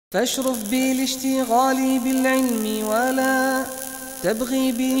فاشرف بالاشتغال بالعلم ولا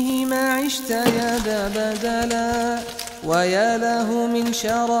تبغي به ما عشت يا ذا بدلا ويا له من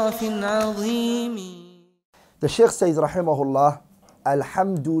شرف عظيم. The Shaykh says rahimahullah,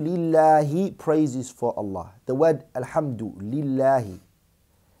 Alhamdulillahi, praise is for Allah. The word Alhamdulillahi,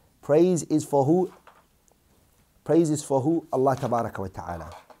 praise is for who? Praise is for who? Allah tabaraka wa ta'ala.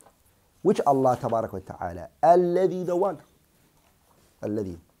 Which Allah tabaraka wa ta'ala? Alladhi, the one.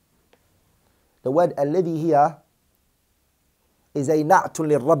 Alladhi. The word alladhi here is a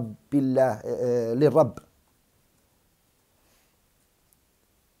na'tun lirrabb.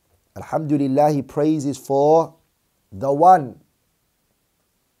 Alhamdulillah, praise is for the one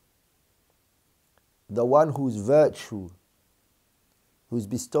whose virtue, who's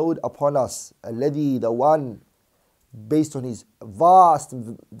bestowed upon us, alladhi, the one based on his vast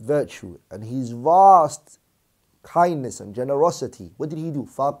virtue and his vast kindness and generosity. What did he do?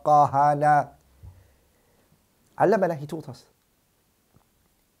 Faqahana. Allamana, he taught us.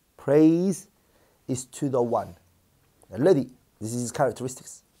 Praise is to the one. Alladhi, this is his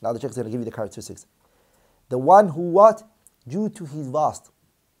characteristics. Now the Shaykh is going to give you the characteristics. The one who what? Due to his vast.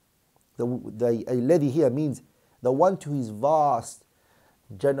 The alladhi here means the one to his vast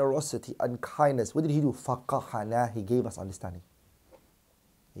generosity and kindness. What did he do? Faqahana, he gave us understanding.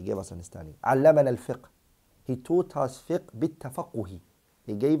 He gave us understanding. Allamana al-fiqh. He taught us fiqh bit-tafaqquhi.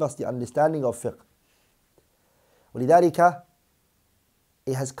 He gave us the understanding of fiqh. ولذلك,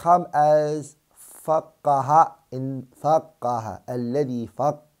 it has come as فقه in فقه الذي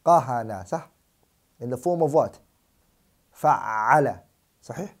فقهنا, صح? In the form of what? فعل.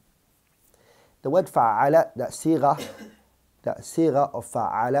 صحيح? The word فعل, that sigha of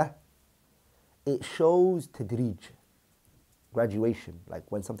فعل, it shows tadrij, graduation,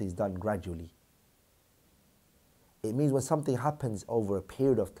 like when something is done gradually. It means when something happens over a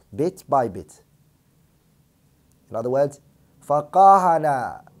period of bit by bit. In other words,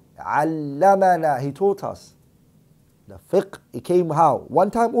 فَقَاهَنَا عَلَّمَنَا, he taught us. The fiqh, it came how? One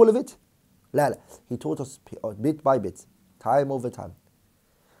time, all of it? لا. He taught us bit by bit, time over time.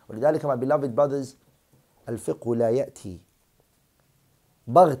 ولذلك, my beloved brothers, الفقه لا يأتي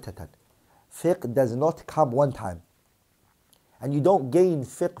بغتة. Fiqh does not come one time. And you don't gain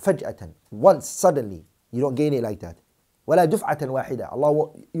fiqh فجأة, once, suddenly. You don't gain it like that. وَلَا دُفْعَةً وَاحِدًا.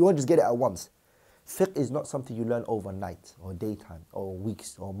 Allah, you won't just get it at once. Fiqh is not something you learn overnight, or daytime, or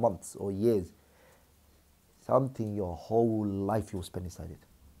weeks, or months, or years. Something your whole life you'll spend inside it.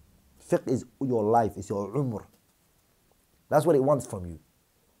 Fiqh is your life, it's your umr. That's what it wants from you.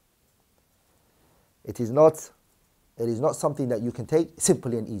 It is not something that you can take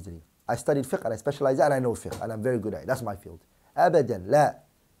simply and easily. I studied fiqh and I specialize in it and I know fiqh and I'm very good at it. That's my field. Abadan, la.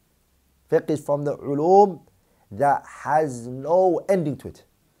 Fiqh is from the ulum that has no ending to it.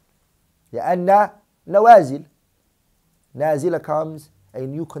 لأن nawazil. Nazila comes, a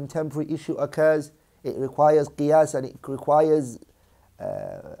new contemporary issue occurs, it requires qiyas and it requires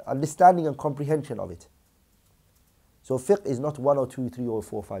understanding and comprehension of it. So fiqh is not 1 or 2, 3 or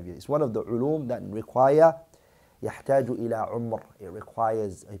 4, 5 years. It's one of the ulum that require يحتاج إلى عمر. It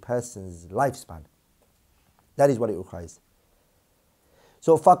requires a person's lifespan. That is what it requires.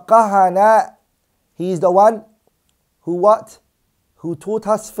 So فقهنا, he is the one who what? Who taught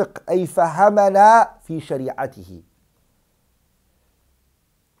us fiqh, أي فهمنا في شريعته.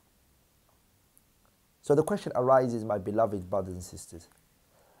 So the question arises, my beloved brothers and sisters,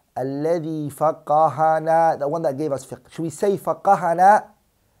 الذي فقهنا, the one that gave us fiqh. Should we say فقهنا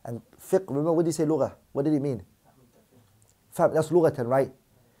and fiqh? Remember, what did he say لغة? What did it mean? That's لغة, right?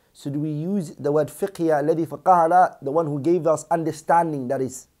 So do we use the word fiqh here, الذي فقهنا, the one who gave us understanding, that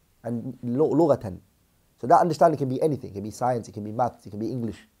is, and لغة. So that understanding can be anything. It can be science, it can be maths, it can be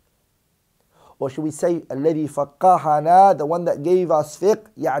English. Or should we say الذي فقهنا, the one that gave us fiqh,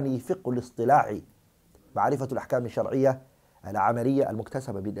 يعني فقه الاصطلاحي, معرفة الأحكام الشرعية العملية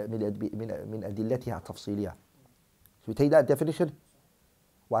المكتسبة من أدلتها التفصيلية. Should we take that definition?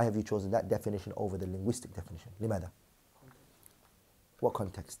 Why have you chosen that definition over the linguistic definition? لماذا? What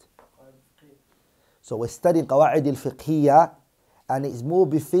context? So we're studying قواعد الفقهية, and it's more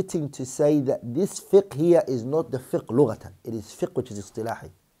befitting to say that this fiqh here is not the fiqh lughatan. It is fiqh which is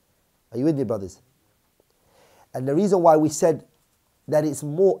istilahi. Are you with me, brothers? And the reason why we said that it's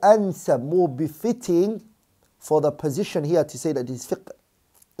more ansab, more befitting for the position here to say that it is fiqh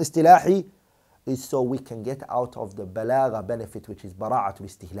istilahi, is so we can get out of the balagha benefit, which is bara'atu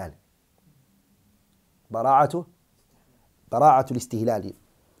al-istihlal. Bara'atu al-istihlal. You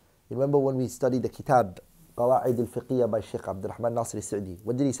remember when we studied the kitab قواعد الفقهية by Sheikh AbdulRahman Nasir al-Sa'di.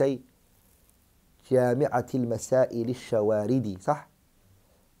 What did he say? جامعة المسائل الشواردي, صح?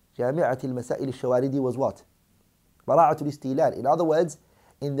 جامعة المسائل الشواردي was what? Bara'atul Istihlal. In other words,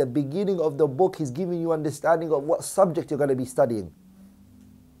 in the beginning of the book, he's giving you understanding of what subject you're going to be studying.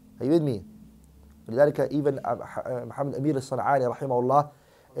 Are you with me? لذلك even Muhammad Amir al-San'ani rahimahullah,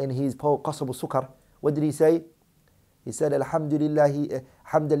 in his poem قصب السكر, what did he say? He said الحمد لله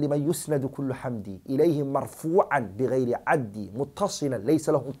حمدا لمن يسند كل حمدي إليه مرفوعا بغير عدي متصلا ليس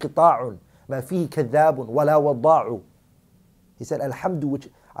له انقطاع ما فيه كذاب ولا وضاع. He said الحمد, which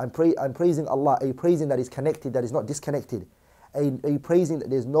I'm praising Allah, a praising that is connected, that is not disconnected, a praising that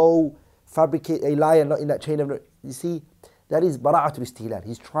there's no fabricate, a liar not in that chain of, you see, that is Bara'atul Istihlal.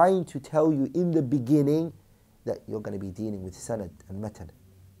 He's trying to tell you in the beginning that you're going to be dealing with sanad and matan.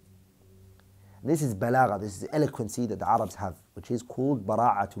 This is balagha, this is the eloquency that the Arabs have, which is called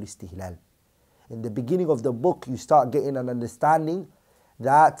Bara'atul Istihlal. In the beginning of the book, you start getting an understanding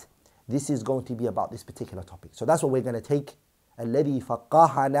that this is going to be about this particular topic. So that's what we're going to take. الذي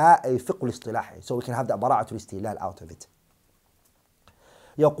فقهنا أي فقه الاصطلاح. So we can have that Bara'atul Istihlal out of it.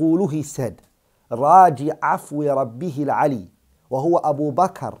 يقول, he said, راجي عفو ربه العلي وهو أبو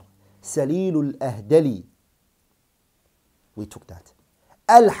بكر سليل الأهدلي. We took that.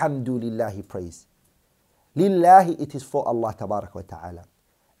 Alhamdulillah, praise. Lillahi, it is for Allah tabarak wa ta'ala.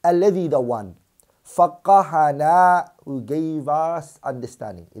 Alladhi, the one. Faqahana, who gave us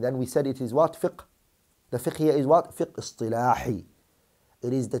understanding. And then we said it is what? Fiqh. The fiqh here is what? Fiqh istilahi.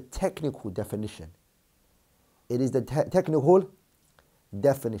 It is the technical definition. It is the technical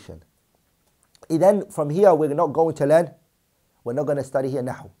definition. And then from here we're not going to learn, we're not going to study here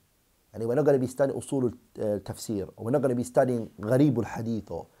nahu. And we're not going to be studying usul al-tafsir, or we're not going to be studying gharib al-hadith,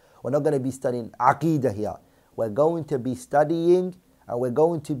 or we're not going to be studying aqidah here. We're going to be studying and we're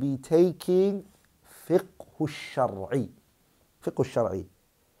going to be taking fiqh al-shar'i. Fiqh al-shar'i.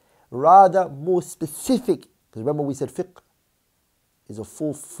 Rather more specific, because remember we said fiqh is a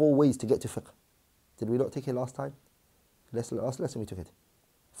four ways to get to fiqh. Did we not take it last time? Last lesson we took it.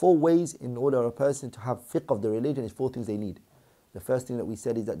 4 ways in order a person to have fiqh of the religion is 4 things they need. The first thing that we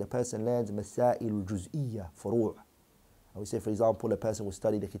said is that the person learns masail juz'iyya, furu'. And we say, for example, a person will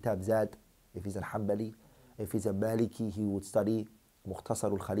study the kitab Zad, if he's a Hanbali. If he's a Maliki, he would study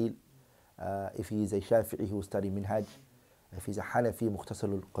Mukhtasar al-Khalil. If he is a Shafi'i, he will study Minhaj. If he's a Hanafi, Mukhtasar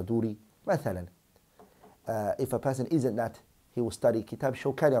al-Qaduri. Mathalan. If a person isn't that, he will study kitab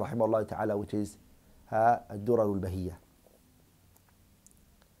Shawkani rahimahullah ta'ala, which is Ad-Durar al-Bahiyyah.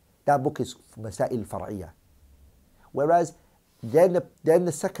 That book is Masail Faraa'idu. Whereas then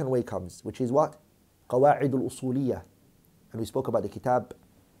the second way comes, which is what? Qawa'idu al-Usuliyyah. And we spoke about the kitab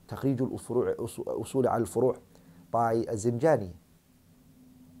Takhrij al-Usul al-Furu' by Az-Zinjani.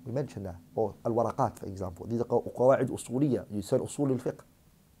 We mentioned that. Or Al-Waraqat, for example. These are Qawa'id Usuliyyah. You said Usul al-Fiqh.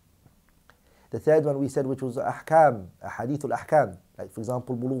 The third one we said, which was Ahkam, Hadith al-Ahkam. Like, for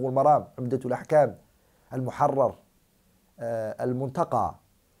example, Bulugh al-Maram, Umdat al-Ahkam, Al-Muharrar, Al-Muntaqa.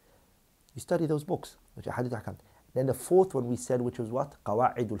 You study those books, which are Hadith al-Ahkam. Then the fourth one we said, which was what?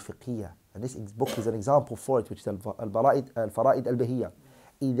 Qawa'id al-Fiqhiyah. And this book is an example for it, which is Faraa'idu al-Bahiyyah.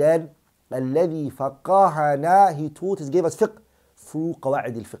 Then, الذي فقهنا, he taught us, gave us fiqh through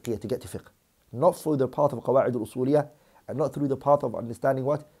Qawa'id al-Fiqhiyah, to get to fiqh. Not through the path of Qawa'id al-Usuliyah, and not through the path of understanding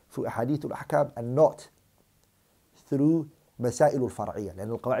what? Through Hadith al-Ahkam, and not through Masail al-Fara'iyah.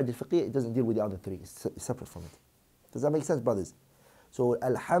 And al-Qawa'id al-Fiqhiyah, it doesn't deal with the other 3, it's separate from it. Does that make sense, brothers? So,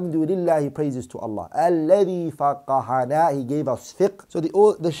 Alhamdulillah, he praises to Allah. Alladhi faqahana, he gave us fiqh. So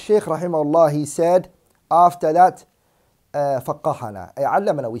the Shaykh rahimahullah, he said, after that, faqahana.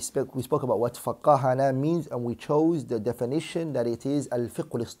 Allamana, we spoke about what faqahana means, and we chose the definition that it is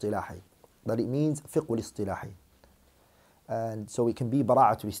al-fiqh al-istilahi. That it means fiqh al-istilahi. And so it can be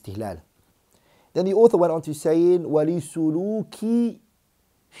bara'atul istihlal. Then the author went on to saying, وَلِسُلُوكِ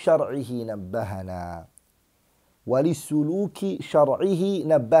شَرْعِهِ نَبَّهَنَا. وَلِسُلُوكِ شَرْعِهِ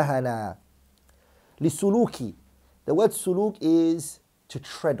نَبَّهَنَا. لِسُلُوكِ. The word suluk is to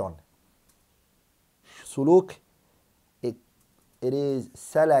tread on. Suluk, it is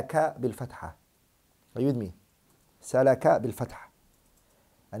salaka bil fatha. Are you with me? Salaka bil fatha.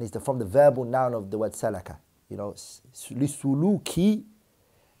 And it's from the verbal noun of the word salaka. You know, لِسُلُوكِ,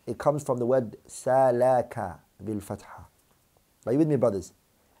 it comes from the word salaka bil fatha. Are you with me, brothers?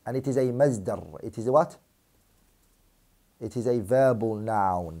 And it is a mazdar. It is a what? It is a verbal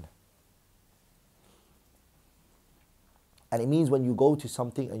noun. And it means when you go to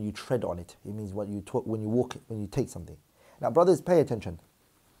something and you tread on it. It means when you walk it, when you take something. Now, brothers, pay attention.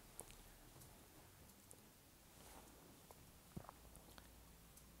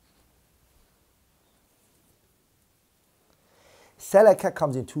 Salaka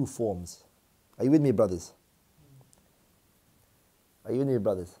comes in 2 forms. Are you with me, brothers? Are you with me,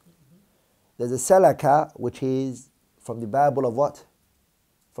 brothers? There's a salaka, which is from the Bible of what?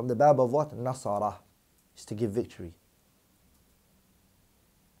 From the Bible of what? Nasara. Is to give victory.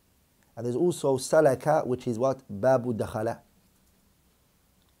 And there's also salaka, which is what? Babu dakhala.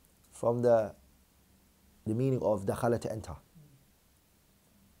 From the meaning of dakhala, to enter.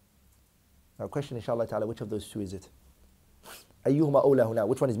 Now question, inshallah ta'ala, which of those two is it? Ayyuhuma awla huna?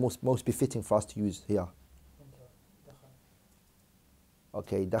 Which one is most befitting for us to use here?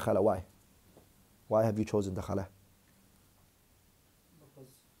 Okay, dakhala, why? Why have you chosen dakhala? Because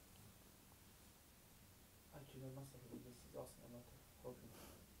actually the Muslim is asking a lot of problems.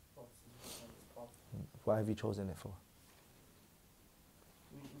 Why have you chosen it for?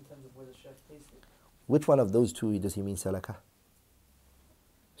 In terms of where the Shaykh placed it. Which one of those two does he mean salaka?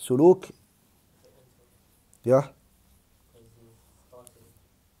 Suluk? Yeah? Because he started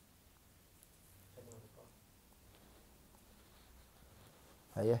heading on the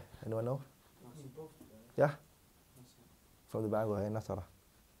path. Yeah? Anyone know? Yeah? From the Bible, hey, Nasara.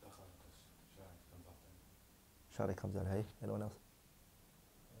 Shari comes in, hey? Anyone else?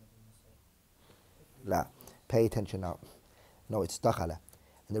 La. Pay attention now. No, it's dakhala.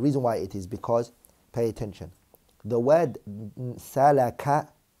 And the reason why it is because, pay attention. The word salaka,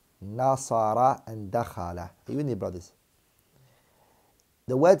 nasara, and dakhala. Are you with me, brothers?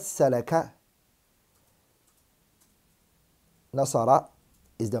 The word salaka, nasara,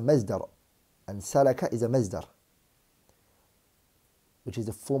 is the masdar. And salaka is a masdar, which is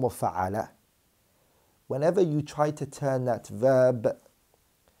a form of fa'ala. Whenever you try to turn that verb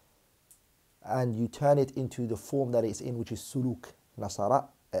and you turn it into the form that it's in, which is suluk, nasara,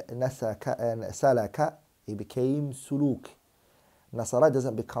 nasaka, and salaka, it became suluk. Nasara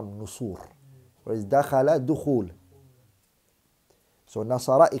doesn't become nusur. Whereas dakhala, dukhul. So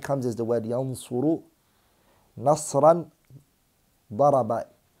nasara, it comes as the word yansuru, nasran, daraba,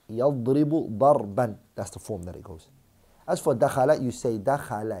 yadribu, darban. That's the form that it goes. As for dakhala, you say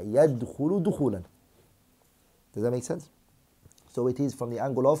dakhala, yadkhulu, dukhulan. Does that make sense? So it is from the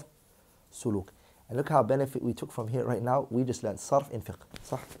angle of suluk. And look how benefit we took from here right now. We just learned sarf in fiqh.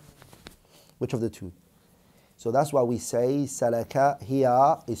 Sah? Which of the two? So that's why we say salaka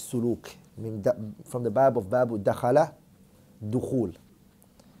here is suluk. From the bab of babu dakhala, dukhul.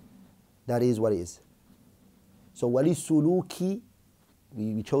 That is what it is. So wali suluki,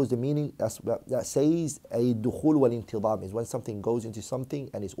 we chose the meaning that says a dukhul wal intidam is when something goes into something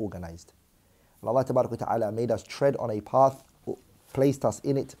and is organized. And Allah Ta'ala made us tread on a path, placed us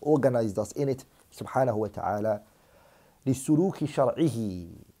in it, organized us in it, subhanahu wa ta'ala. Lisuluki shar'ihi.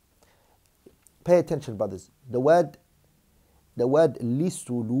 Pay attention, brothers. The word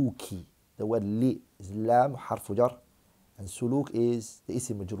lisuluki, the word li is lam, harfu jar, and suluk is the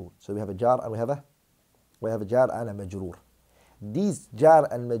isim majroor. So we have a jar and we have a jar and a majroor. These jar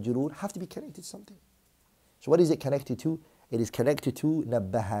and majroor have to be connected to something. So what is it connected to? It is connected to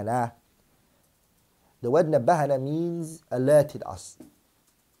nabbahana. The word nabbahana means alerted us.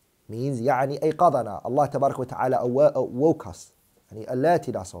 Means يعني أيقظنا. Allah tabarak wa ta'ala awoke us. And He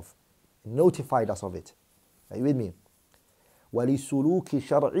alerted us of. Notified us of it. Are you with me? وَلِسُلُوكِ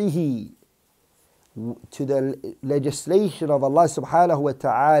شَرْعِهِ, to the legislation of Allah subhanahu wa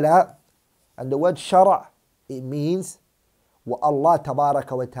ta'ala. And the word shara', it means what Allah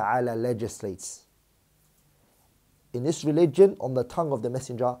tabaraka wa ta'ala legislates. In this religion, on the tongue of the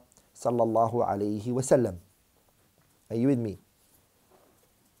Messenger sallallahu alayhi wasallam. Are you with me?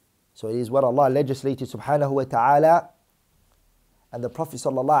 So it is what Allah legislated subhanahu wa ta'ala, and the Prophet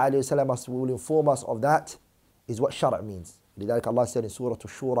sallallahu alayhi wasallam will inform us of that, is what shara' means. لذلك Allah said in Surah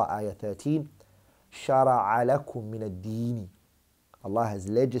Ash-Shura ayah 13, شَرَعَ لَكُم مِّنَ الدِّينِ. Allah has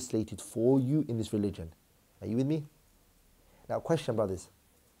legislated for you in this religion. Are you with me? Now question, brothers.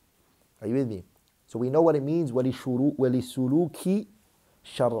 Are you with me? So we know what it means. وَلِسُلُوكِ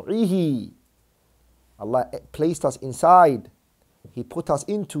شَرْعِهِ. Allah placed us inside. He put us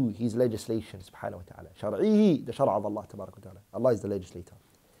into His legislation, subhanahu wa ta'ala. شَرْعِهِ, the shara' of Allah, tabarak wa ta'ala. Allah is the legislator.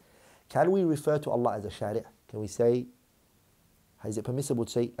 Can we refer to Allah as a shari'? Can we say, is it permissible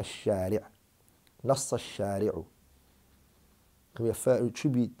to say ash-shari'? Nass ash-shari'u. Can we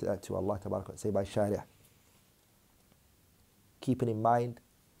attribute that to Allah, tabarak wa ta'ala? Say by shari'. Keeping in mind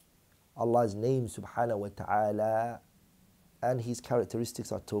Allah's name, subhanahu wa ta'ala, and His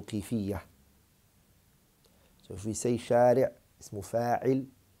characteristics are tawqifiyah. So if we say shari', ismu fa'il,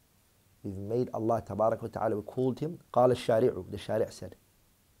 we've made Allah tabarak wa ta'ala, we called Him قال الشارع, the shari' said.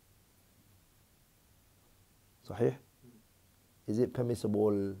 Sahih? Is it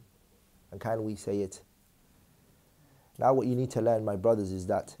permissible, and can we say it? Now what you need to learn, my brothers, is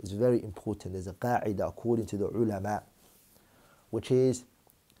that it's very important. There's a qa'idah according to the ulama. which is,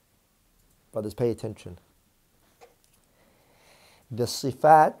 brothers, pay attention. The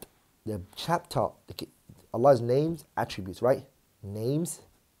sifat, the chapter, Allah's names, attributes, right? Names,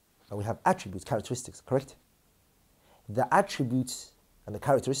 and we have attributes, characteristics, correct? The attributes and the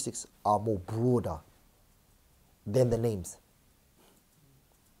characteristics are more broader than the names.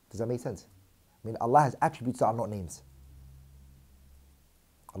 Does that make sense? I mean, Allah has attributes that are not names.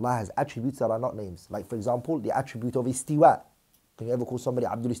 Allah has attributes that are not names. Like, for example, the attribute of istiwa. Can you ever call somebody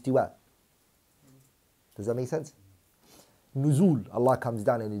Abdul Istiwa? Does that make sense? Nuzul, Allah comes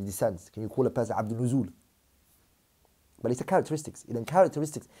down and He descends. Can you call a person Abdul Nuzul? But it's a characteristics. It is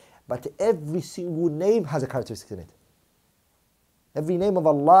characteristics. But every single name has a characteristic in it. Every name of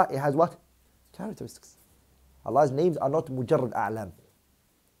Allah, it has what? Characteristics. Allah's names are not mujarrad a'lam.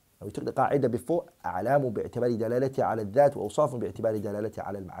 We took the qa'idah before. أعلام باعتبار دلالته على الذات وأوصاف باعتبار دلالته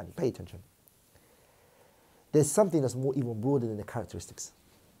على المعاني. Pay attention. There's something that's more even broader than the characteristics.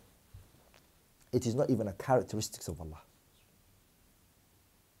 It is not even a characteristics of Allah.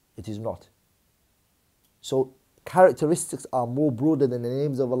 It is not. So characteristics are more broader than the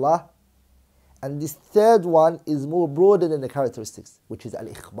names of Allah. And this third one is more broader than the characteristics, which is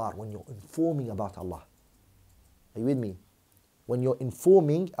al-ikhbar, when you're informing about Allah. Are you with me? When you're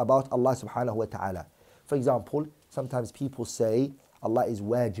informing about Allah subhanahu wa ta'ala. For example, sometimes people say Allah is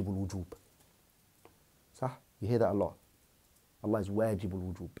wajibul wujub. Sah? You hear that a lot. Allah is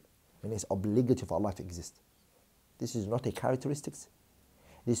wajibul wujub. And it's obligatory for Allah to exist. This is not a characteristics.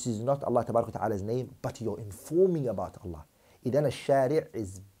 This is not Allah tabarak wa ta'ala's name, but you're informing about Allah. Idan al-shari'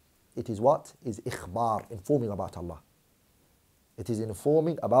 it is what? Is ikhbar, informing about Allah. It is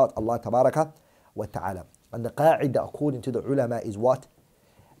informing about Allah tabaraka wa ta'ala. And the qa'idah according to the ulama is what?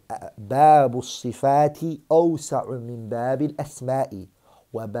 باب الصفات أوسع من باب الأسماء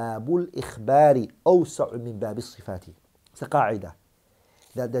وباب الإخبار أوسع من باب الصفات. It's a qa'idah.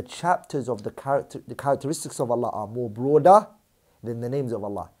 That the chapters of the characteristics of Allah are more broader than the names of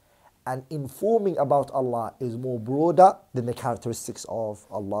Allah. And informing about Allah is more broader than the characteristics of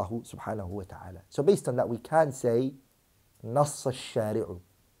Allah subhanahu wa ta'ala. So based on that, we can say, نص الشارع.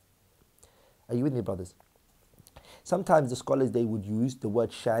 Are you with me, brothers? Sometimes the scholars, they would use the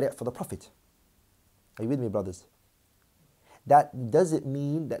word shari' for the Prophet. Are you with me, brothers? That doesn't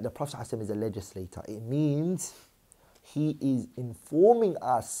mean that the Prophet ﷺ is a legislator. It means he is informing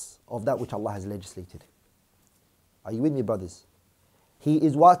us of that which Allah has legislated. Are you with me, brothers? He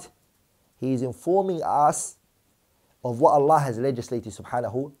is what? He is informing us of what Allah has legislated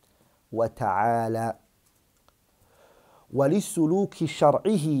subhanahu wa ta'ala. وَلِسُّلُوكِ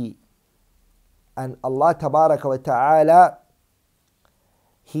شَرْعِهِ. And Allah tabaraka wa ta'ala,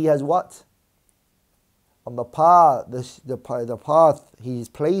 He has what? On the path, the path He has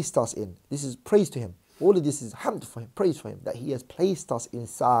placed us in. This is praise to Him. All of this is hamd for Him, praise for Him, that He has placed us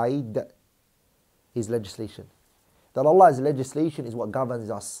inside His legislation. That Allah's legislation is what governs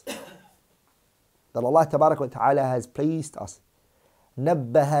us. That Allah tabaraka wa ta'ala has placed us.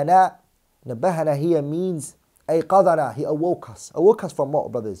 Nabbahana. Nabbahana here means ayqadana. He awoke us. Awoke us from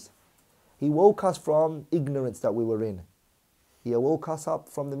what, brothers? He woke us from ignorance that we were in. He awoke us up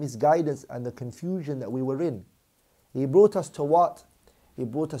from the misguidance and the confusion that we were in. He brought us to what? He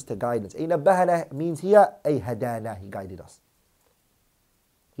brought us to guidance. Nabbahana means here, ay hadana. He guided us.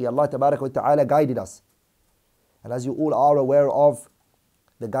 He, Allah tabaraka wa ta'ala, guided us. And as you all are aware of,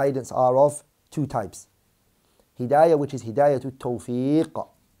 the guidance are of two types. Hidayah, which is hidayatul tawfiq.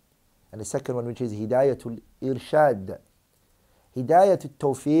 And the second one, which is hidayatul irshad. Hidayatul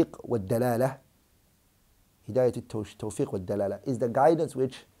tawfiq wa dalala. Hidayatul tawfiq wa dalala is the guidance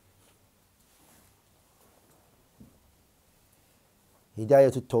which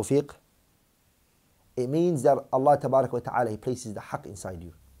Hidayatul tawfiq, it means that Allah tabarak wa ta'ala, He places the haqq inside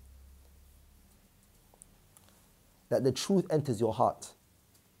you. That the truth enters your heart.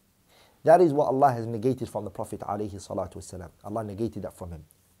 That is what Allah has negated from the Prophet alayhi salatu wasalam. Allah negated that from him.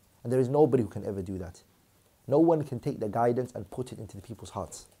 And there is nobody who can ever do that. No one can take the guidance and put it into the people's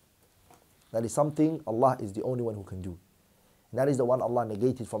hearts. That is something Allah is the only one who can do. And that is the one Allah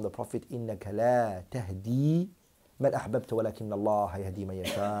negated from the Prophet. إِنَّكَ لَا تَهْدِي مَنْ أَحْبَبْتَ وَلَكِنَّ اللَّهَ يَهْدِي مَنْ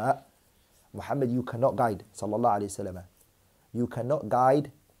يَشَاءُ. Muhammad, you cannot guide, sallallahu alayhi wasallam. You cannot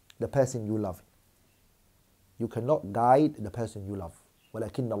guide the person you love. You cannot guide the person you love.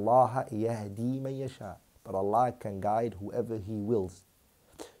 وَلَكِنَّ اللَّهَ يَهْدِي مَنْ يَشَاءُ. But Allah can guide whoever He wills.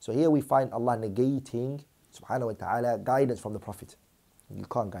 So here we find Allah negating, subhanahu wa ta'ala, guidance from the Prophet. You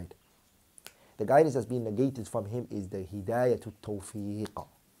can't guide. The guidance that's been negated from him is the hidayatul tawfiq.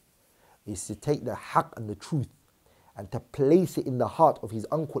 Is to take the haqq and the truth and to place it in the heart of his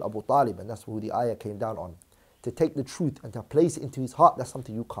uncle Abu Talib, and that's who the ayah came down on. to take the truth and to place it into his heart, that's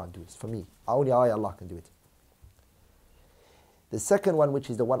something you can't do. It's for me. Only I, Allah, can do it. The second one, which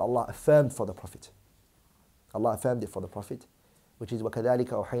is the one Allah affirmed for the Prophet. Allah affirmed it for the Prophet, which is وَكَذَلِكَ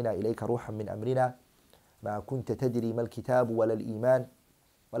أَوْحَيْنَا إِلَيْكَ رُوحًا مِّنْ أَمْرِنَا مَا كُنْتَ تَدْرِي مَا الْكِتَابُ وَلَا الْإِيمَانُ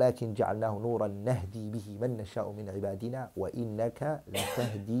ولكن جعلناه نورا نهدي به من نشاء من عبادنا وإنك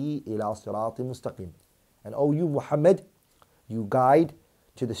لتهدي إلى صراط مستقيم. And O you Muhammad, you guide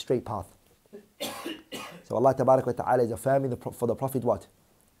to the straight path. So Allah Tabarak wa Ta'ala is affirming for the Prophet what?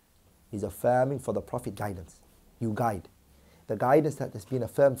 He's affirming for the Prophet guidance. You guide. The guidance that has been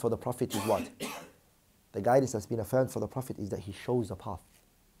affirmed for the Prophet is what? The guidance that's been affirmed for the Prophet is that he shows the path.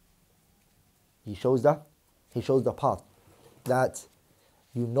 He shows the path. That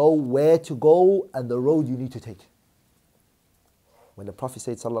you know where to go and the road you need to take. When the Prophet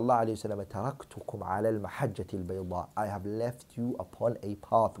said, sallallahu alayhi wa sallam, تَرَكْتُكُمْ عَلَى الْمَحَجَّةِ الْبَيْضَاءِ, I have left you upon a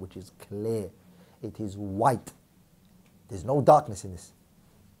path which is clear. It is white. There's no darkness in this.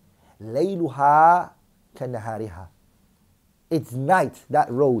 لَيْلُهَا كَنَّهَارِهَا. It's night,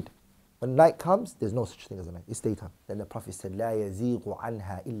 that road. When night comes, there's no such thing as a night. It's daytime. Then the Prophet said, لَا يَزِيغُ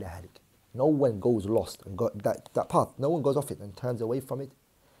عَنْهَا إِلَّا هَلِكَ. No one goes lost and that path. No one goes off it and turns away from it,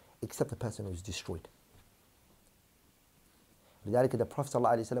 except the person who is destroyed. لذلك the Prophet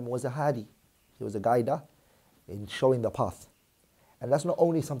ﷺ was a hadi. He was a guider in showing the path. And that's not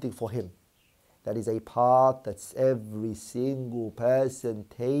only something for him. That is a path that every single person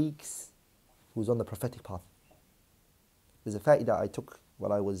takes who's on the prophetic path. There's a fa'idah I took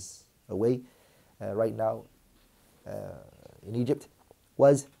while I was away right now in Egypt,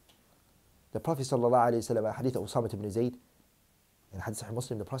 was the Prophet ﷺ, hadith of Usama ibn Zayd, in hadith Sahih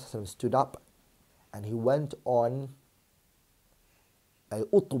Muslim, the Prophet ﷺ stood up and he went on a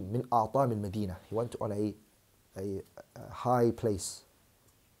utum min a'tam al-Medina. He went on a high place.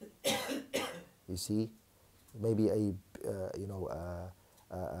 You see, maybe a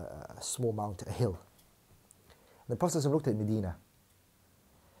small mountain, a hill. And the Prophet ﷺ looked at Medina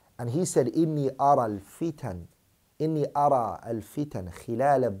and he said, "Inni ara al-fitan, inni ara al-fitan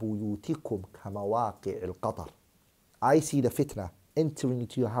khilal buyutikum kamawaqi' al-qatar." I see the fitna entering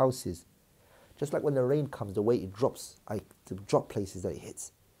into your houses, just like when the rain comes, the way it drops, the drop places that it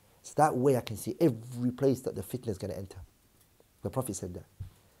hits. So that way I can see every place that the fitna is going to enter. The Prophet said that.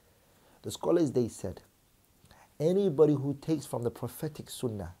 The scholars, they said, anybody who takes from the prophetic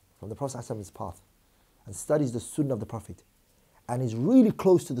sunnah, from the Prophet's path, and studies the sunnah of the Prophet, and is really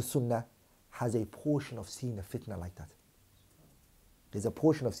close to the sunnah, has a portion of seeing the fitna like that. There's a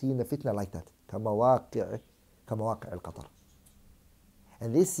portion of seeing the fitna like that. كَمَوَاقِعِ الْقَطَرِ.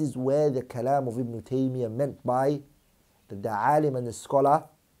 And this is where the kalam of Ibn Taymiyyah meant by the alim and the scholar,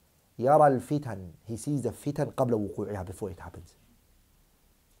 يَرَى الْفِتَنِ, he sees the fitan قَبْلَ وُقُوعِهَا, before it happens.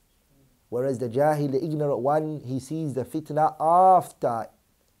 Whereas the jahil, the ignorant one, he sees the fitna after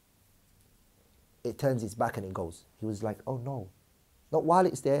it turns its back and it goes. He was like, oh no, not while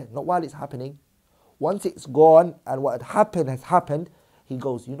it's there, not while it's happening. Once it's gone and what had happened has happened, he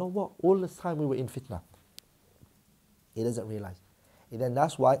goes, you know what, all this time we were in fitna. He doesn't realize. And then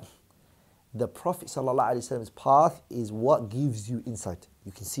that's why the Prophet ﷺ's path is what gives you insight.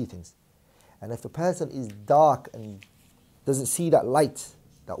 You can see things. And if a person is dark and doesn't see that light,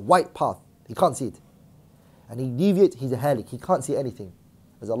 that white path, he can't see it. And he deviates, he's a halik, he can't see anything.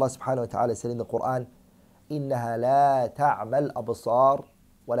 As Allah subhanahu wa ta'ala said in the Quran, إِنَّهَا لَا تَعْمَى الْأَبْصَارِ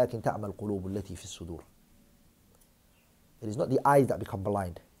وَلَكِنْ تَعْمَى الْقُلُوبُ الَّتِي فِي الصُّدُورِ. It is not the eyes that become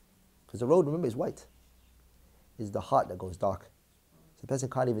blind. Because the road, remember, is white. It's the heart that goes dark. So the person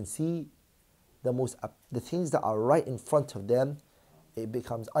can't even see the things that are right in front of them, it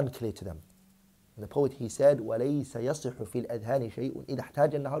becomes unclear to them. And the poet, he said, وَلَيْسَ يَصِحُ فِي الْأَذْهَانِ شَيْءٌ إِذَا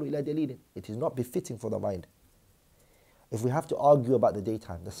احْتَاجَ النَّهَارُ إِلَى دَلِيلٍ. It is not befitting for the mind. If we have to argue about the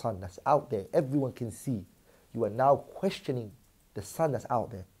daytime, the sun that's out there, everyone can see, you are now questioning the sun that's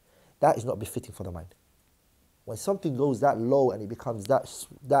out there. That is not befitting for the mind. When something goes that low and it becomes that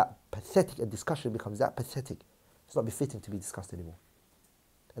pathetic, a discussion becomes that pathetic, it's not befitting to be discussed anymore.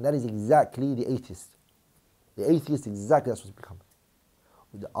 And that is exactly the atheist. The atheist, exactly that's what it's become.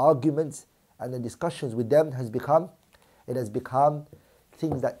 With the arguments and the discussions with them has become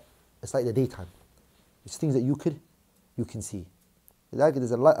things that, it's like the daytime. It's things that you can see.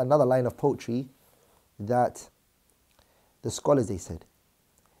 There's another line of poetry that the scholars, they said,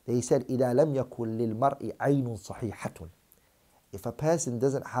 إِذَا لَمْ يَكُنْ لِلْمَرْءِ عَيْنٌ صَحِيحَةٌ. If a person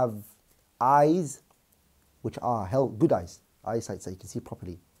doesn't have eyes which are good eyesight, so you can see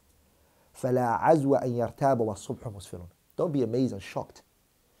properly, فَلَا عَزْوَ أَنْ يَرْتَابَ وَالصُّبْحُ مُسْفِرٌ. Don't be amazed and shocked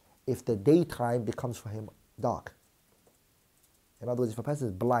if the daytime becomes for him dark. In other words, if a person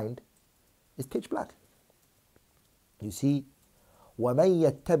is blind, it's pitch black. You see, وَمَنْ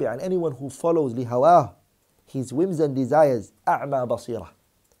يَتَّبِعْ, and anyone who follows لِهَوَاهُ, his whims and desires, أَعْمَى بَصِيرًا,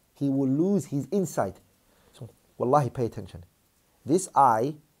 he will lose his insight. So, wallahi, pay attention. This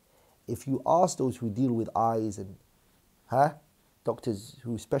eye, if you ask those who deal with eyes and doctors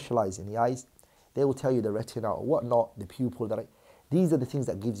who specialize in the eyes, they will tell you the retina or whatnot, the pupil. These are the things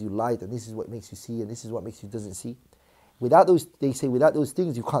that gives you light, and this is what makes you see, and this is what makes you doesn't see. Without those, they say, without those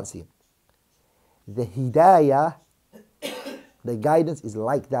things, you can't see. The hidayah, the guidance is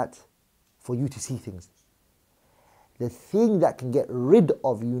like that for you to see things. The thing that can get rid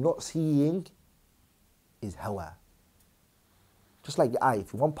of you not seeing is hawa. Just like the eye,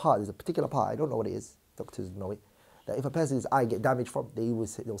 if one part, there's a particular part, I don't know what it is, doctors know it, that if a person's eye get damaged from, they'll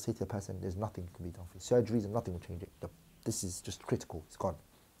say to the person, there's nothing can be done for you. Surgeries and nothing will change it. This is just critical, it's gone.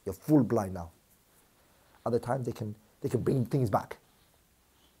 You're full blind now. Other times they can bring things back.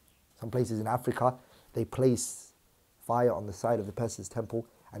 Some places in Africa, they place fire on the side of the person's temple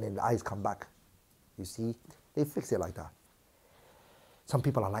and then the eyes come back. You see, they fix it like that. Some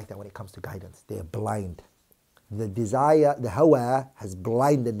people are like that when it comes to guidance. They are blind. The desire, the hawa has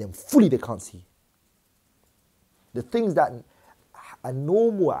blinded them fully, they can't see. The things that a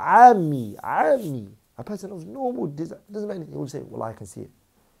normal a person of normal desire, doesn't mean anything, he will say, well, I can see it.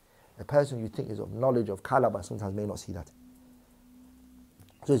 A person you think is of knowledge of kalaba sometimes may not see that.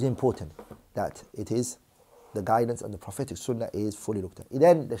 So it's important that it is the guidance and the prophetic sunnah is fully looked at.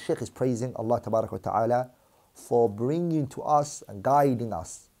 Then the Shaykh is praising Allah Tabarak wa Ta'ala for bringing to us and guiding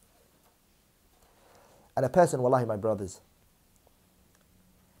us. And a person, wallahi my brothers,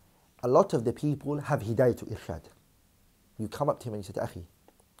 a lot of the people have hidayah to irshad. You come up to him and you say, Akhi,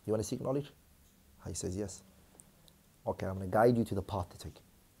 you want to seek knowledge? He says, yes. Okay, I'm going to guide you to the path to take.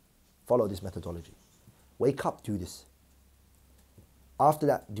 Follow this methodology. Wake up, do this. After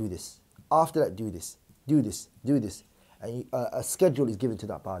that, do this. After that, do this. Do this. Do this. And a schedule is given to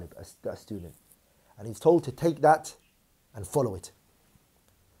that talib, that student. And he's told to take that and follow it.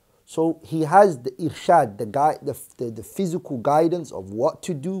 So he has the irshad, the physical guidance of what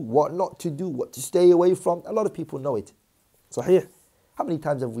to do, what not to do, what to stay away from. A lot of people know it. Sahih. How many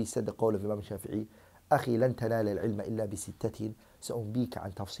times have we said the qawl of Imam Shafi'i? أخي لن تنال العلم إلا بستة سأنبيك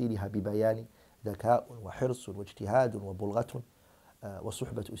عن تفصيلها ببيان ذكاء وحرص واجتهاد وبلغة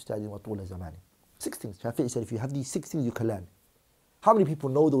وصحبة أستاذ وطول زمان. 6 things. Shafi'i said, if you have these 6 things, you can learn. How many people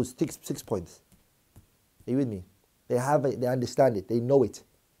know those 6 points? Are you with me? They have it, they understand it, they know it.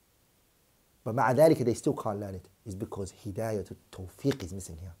 But مع ذلك they still can't learn it. It's because hidayah to tawfiq is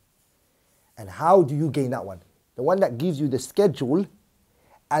missing here. And how do you gain that one? The one that gives you the schedule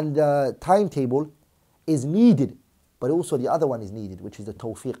and the timetable is needed, but also the other one is needed, which is the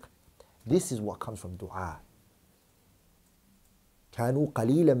tawfiq. This is what comes from dua. كانوا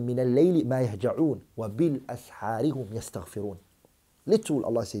قليلا من الليل ما يهجعون وبالأسحار هم يستغفرون. Literally,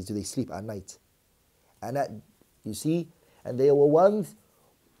 Allah says, do they sleep at night? And that, you see, and they were ones,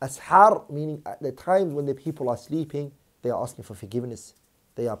 ashar, meaning at the times when the people are sleeping, they are asking for forgiveness,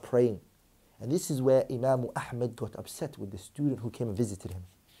 they are praying. And this is where Imam Ahmad got upset with the student who came and visited him.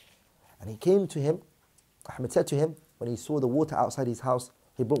 And he came to him, Ahmad said to him, when he saw the water outside his house,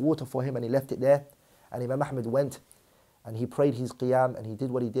 he brought water for him and he left it there. And Imam Ahmad went and he prayed his qiyam and he did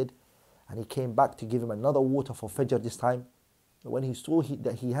what he did. And he came back to give him another water for Fajr this time. But when he saw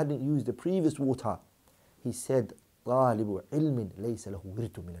that he hadn't used the previous water, he said, طالب علم ليس له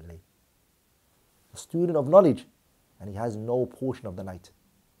ورد من الليل. A student of knowledge, and he has no portion of the night.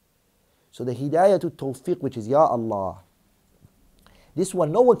 So the hidayah to tawfiq, which is Ya Allah, this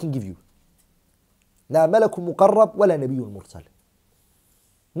one no one can give you. لا ملك مقرب ولا نبي مرسل.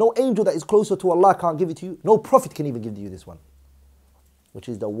 No angel that is closer to Allah can't give it to you. No prophet can even give you this one, which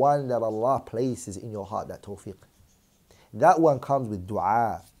is the one that Allah places in your heart, that tawfiq. That one comes with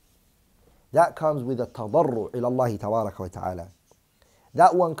dua. That comes with a tadarru' ila Allah tabaraka wa ta'ala.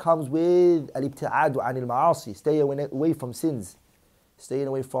 That one comes with al-ibti'adu anil ma'asi, stay away from sins, staying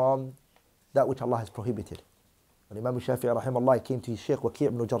away from that which Allah has prohibited. When Imam Shafi'i rahimahullah came to his Shaykh Waki'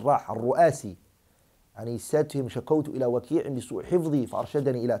 ibn Jarrah al-Ru'asi, and he said to him, شكوت إلى وكيع بسوء حفظي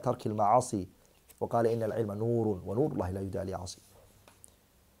فأرشدني إلى ترك المعاصي وقال إن العلم نور ونور الله لا يهدى لعاصي.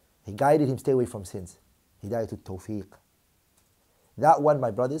 He guided him, stay away from sins. Hidayat al-tawfiq. That one, my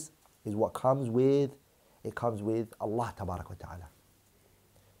brothers, is what comes with, it comes with Allah tabarak wa ta'ala.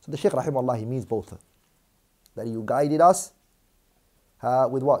 So the Shaykh rahimahullah, he means both. That you guided us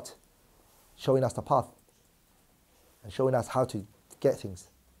with what? Showing us the path. And showing us how to get things.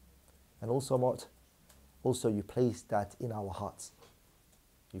 And also what? Also you placed that in our hearts.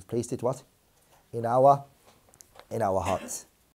 You've placed it what? In our hearts.